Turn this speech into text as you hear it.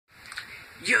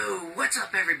Yo, what's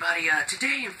up everybody?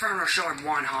 Today Infernal Shard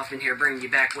 1 Hoffman here bringing you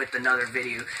back with another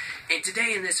video. And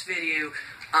today in this video,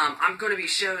 I'm going to be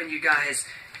showing you guys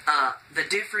the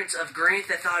difference of Grand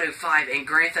Theft Auto 5 and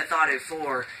Grand Theft Auto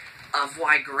 4, of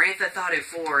why Grand Theft Auto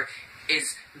 4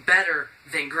 is better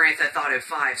than Grand Theft Auto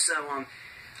 5. So,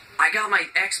 I got my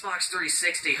Xbox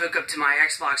 360 hooked up to my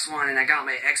Xbox One, and I got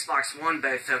my Xbox One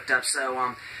both hooked up. So,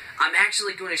 I'm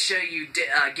actually going to show you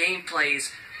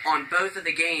gameplays on both of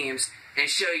the games and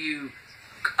show you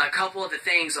a couple of the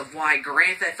things of why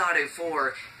Grand Theft Auto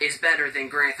 4 is better than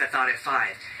Grand Theft Auto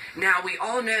 5. Now, we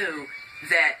all know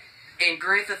that in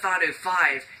Grand Theft Auto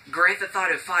 5,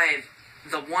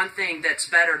 the one thing that's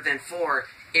better than 4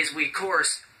 is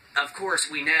of course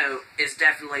we know, is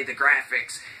definitely the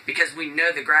graphics. Because we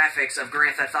know the graphics of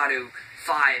Grand Theft Auto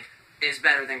 5 is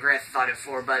better than Grand Theft Auto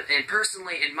 4. And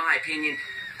personally, in my opinion,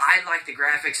 I like the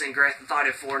graphics in Grand Theft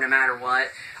Auto 4 no matter what.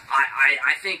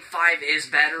 I think 5 is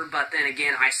better, but then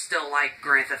again, I still like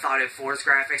Grand Theft Auto 4's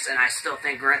graphics, and I still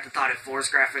think Grand Theft Auto 4's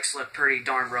graphics look pretty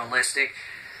darn realistic.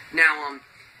 Now,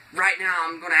 right now,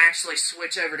 I'm going to actually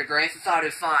switch over to Grand Theft Auto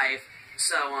 5,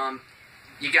 so,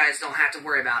 you guys don't have to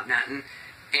worry about nothing.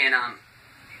 And,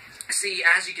 see,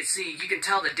 as you can see, you can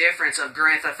tell the difference of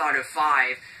Grand Theft Auto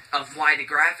 5 of why the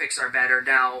graphics are better.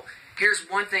 Now, here's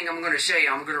one thing I'm going to show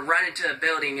you. I'm going to run into a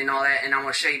building and all that, and I'm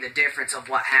going to show you the difference of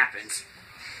what happens.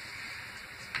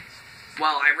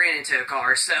 Well, I ran into a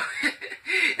car, so,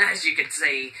 as you can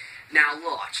see, now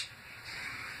watch.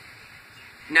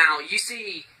 Now, you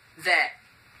see that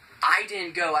I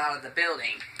didn't go out of the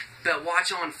building, but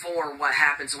watch on 4 what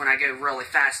happens when I go really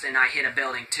fast and I hit a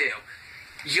building too.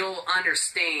 You'll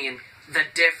understand the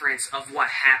difference of what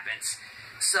happens.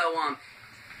 So,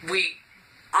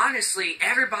 honestly,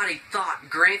 everybody thought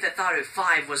Grand Theft Auto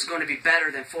 5 was going to be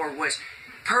better than 4, which,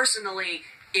 personally,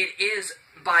 it is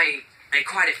by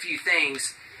quite a few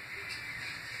things.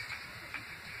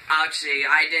 Actually,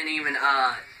 I didn't even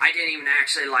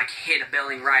actually, like, hit a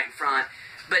building right in front.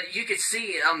 But you could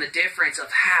see on the difference of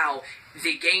how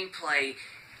the gameplay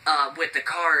with the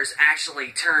cars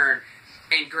actually turn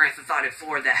in Grand Theft Auto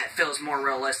 4 that feels more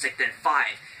realistic than 5.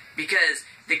 Because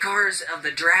the cars of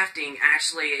the drafting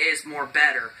actually is more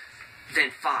better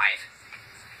than 5.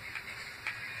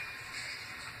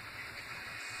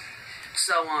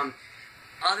 So,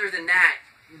 other than that,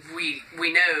 we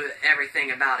know everything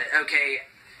about it. Okay,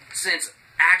 since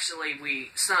actually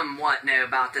we somewhat know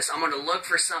about this, I'm going to look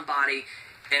for somebody,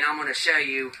 and I'm going to show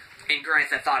you in Grand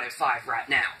Theft Auto 5 right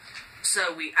now.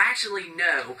 So we actually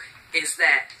know is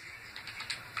that,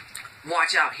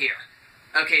 watch out here.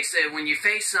 Okay, so when you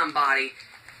face somebody,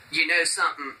 you know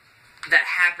something that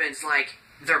happens, like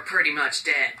they're pretty much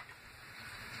dead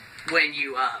when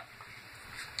you,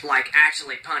 like,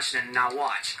 actually punch them. Now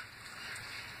watch.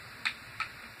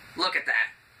 Look at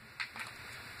that.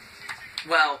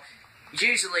 Well,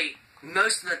 usually,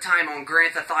 most of the time on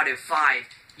Grand Theft Auto 5,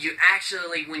 you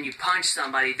actually, when you punch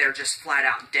somebody, they're just flat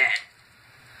out dead.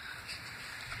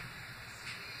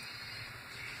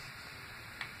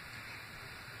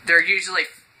 They're usually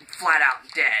flat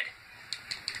out dead.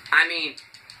 I mean,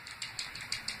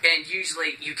 and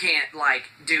usually you can't, like,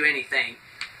 do anything.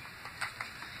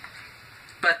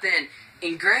 But then,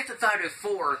 in Grand Theft Auto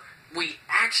 4, we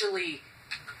actually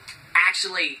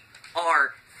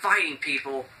are fighting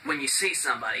people when you see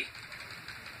somebody.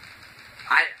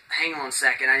 Hang on a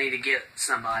second, I need to get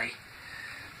somebody.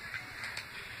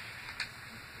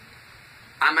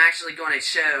 I'm actually going to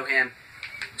show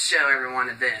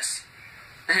everyone this.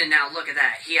 And now look at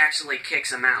that, he actually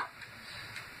kicks him out.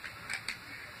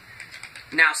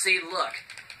 Now see, look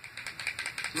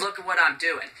at what I'm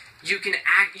doing. You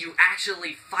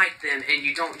actually fight them, and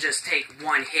you don't just take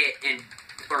one hit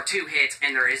or 2 hits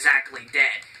and they're exactly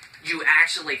dead. You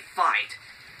actually fight.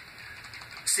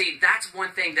 See, that's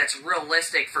one thing that's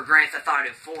realistic for Grand Theft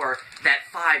Auto 4 that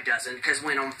 5 doesn't. Because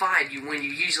when on 5, when you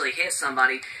usually hit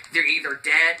somebody, they're either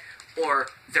dead or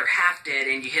they're half dead,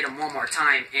 and you hit them one more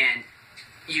time and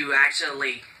you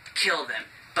actually kill them.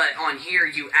 But on here,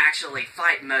 you actually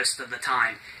fight most of the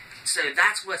time. So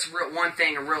that's what's one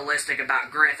thing realistic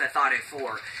about Grand Theft Auto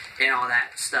 4 and all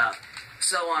that stuff.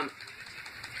 So,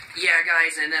 yeah,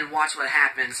 guys, and then watch what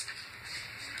happens.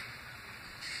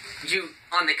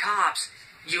 On the cops,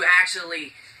 you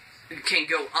actually can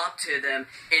go up to them,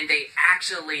 and they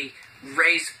actually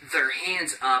raise their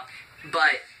hands up,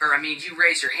 you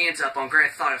raise your hands up on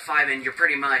Grand Theft Auto 5, and you're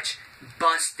pretty much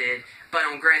busted. But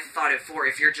on Grand Theft Auto 4,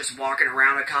 if you're just walking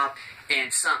around a cop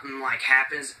and something, like,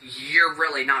 happens, you're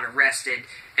really not arrested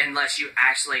unless you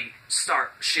actually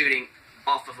start shooting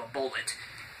off of a bullet.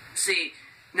 See,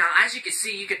 now, as you can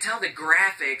see, you can tell the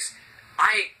graphics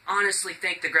I honestly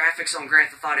think the graphics on Grand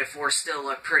Theft Auto 4 still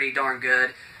look pretty darn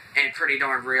good and pretty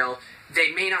darn real.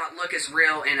 They may not look as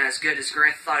real and as good as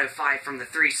Grand Theft Auto 5 from the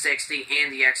 360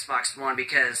 and the Xbox One,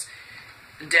 because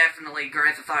definitely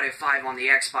Grand Theft Auto 5 on the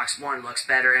Xbox One looks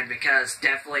better, and because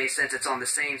definitely since it's on the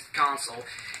same console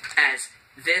as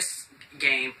this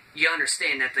game, you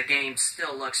understand that the game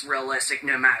still looks realistic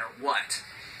no matter what.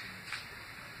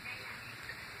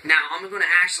 Now, I'm going to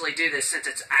actually do this since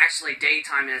it's actually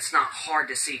daytime and it's not hard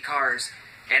to see cars,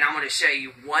 and I'm going to show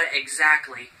you what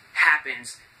exactly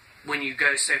happens when you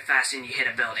go so fast and you hit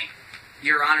a building.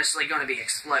 You're honestly going to be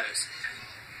exploded.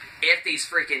 If these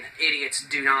freaking idiots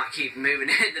do not keep moving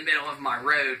in the middle of my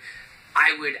road,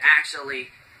 I would actually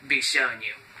be showing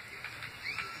you.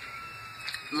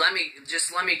 Let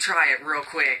me try it real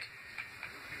quick.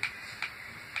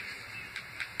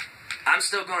 I'm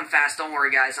still going fast, don't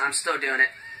worry guys, I'm still doing it.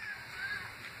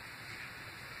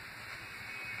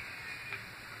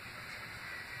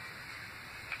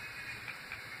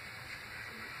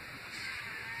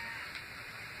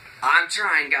 I'm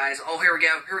trying, guys. Oh, here we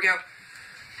go.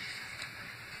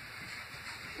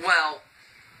 Well,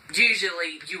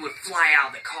 usually you would fly out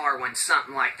of the car when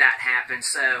something like that happens,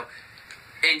 so,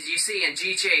 and you see in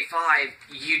GTA 5,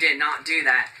 you did not do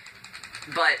that,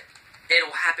 but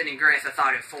it'll happen in Grand Theft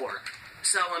Auto 4.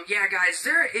 So, yeah, guys,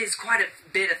 there is quite a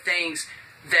bit of things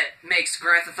that makes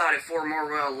Grand Theft Auto 4 more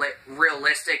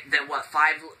realistic than what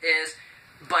 5 is.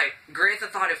 But Grand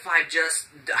Theft Auto 5 just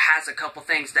has a couple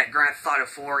things that Grand Theft Auto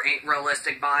 4 ain't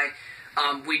realistic by.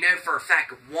 We know for a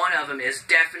fact one of them is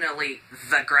definitely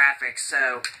the graphics.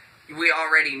 So we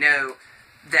already know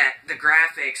that the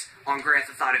graphics on Grand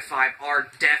Theft Auto 5 are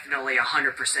definitely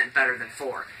 100% better than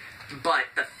 4. But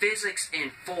the physics in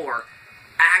 4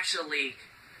 actually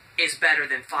is better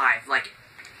than 5. Like,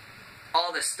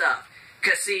 all the stuff.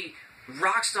 Because, see,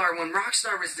 Rockstar, when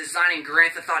Rockstar was designing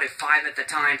Grand Theft Auto 5 at the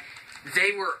time,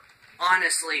 they were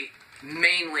honestly,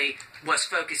 mainly, was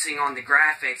focusing on the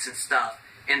graphics and stuff,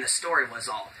 and the story was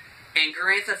all. And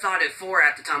Grand Theft Auto 4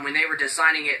 at the time, when they were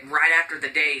designing it right after the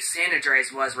day San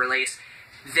Andreas was released,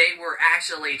 they were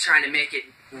actually trying to make it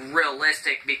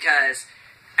realistic, because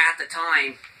at the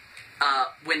time,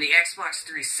 when the Xbox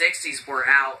 360s were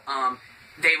out,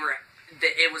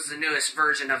 it was the newest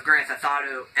version of Grand Theft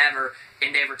Auto ever,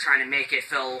 and they were trying to make it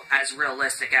feel as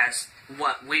realistic as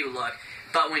what we look.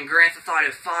 But when Grand Theft Auto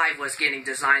 5 was getting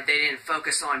designed, they didn't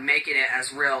focus on making it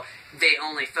as real. They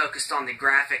only focused on the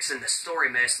graphics and the story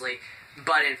mostly.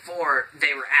 But in 4,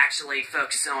 they were actually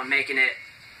focusing on making it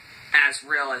as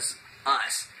real as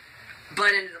us.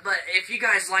 But if you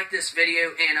guys like this video,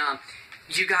 and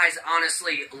you guys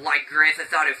honestly like Grand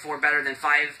Theft Auto 4 better than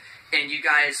 5, and you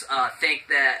guys think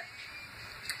that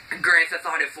Grand Theft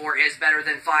Auto 4 is better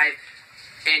than 5,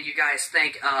 and you guys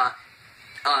think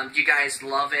you guys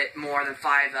love it more than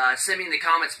 5, send me in the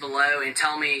comments below and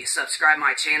tell me, subscribe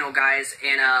my channel, guys,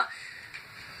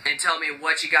 and tell me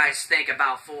what you guys think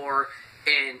about 4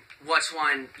 and which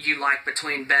one you like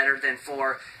between better than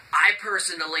 4. I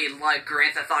personally like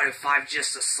Grand Theft Auto 5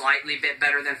 just a slightly bit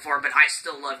better than 4, but I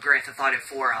still love Grand Theft Auto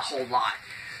 4 a whole lot.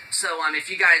 So, if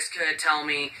you guys could tell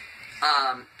me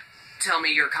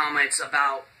your comments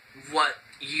about what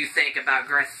you think about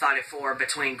Grand Theft Auto 4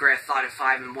 between Grand Theft Auto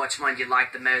 5, and which one you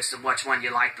like the most and which one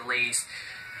you like the least,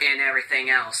 and everything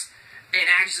else. And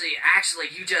actually,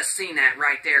 you just seen that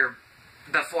right there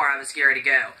before I was geared to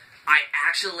go. I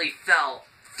actually fell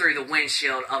through the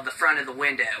windshield of the front of the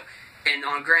window. And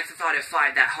on Grand Theft Auto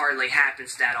 5, that hardly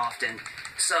happens that often.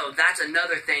 So that's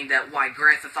another thing that why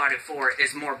Grand Theft Auto 4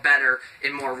 is more better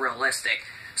and more realistic.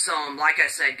 So, like I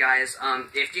said, guys,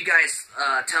 if you guys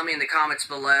tell me in the comments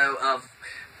below of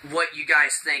what you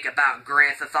guys think about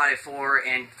Grand Theft Auto 4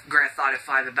 and Grand Theft Auto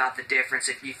 5, about the difference,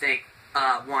 if you think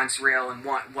one's real and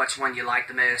which one you like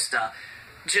the most,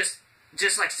 just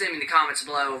like send me in the comments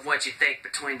below of what you think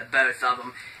between the both of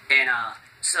them, and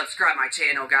subscribe my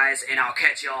channel, guys, and I'll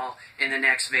catch y'all in the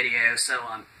next video. So,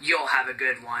 you'll have a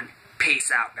good one.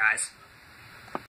 Peace out, guys.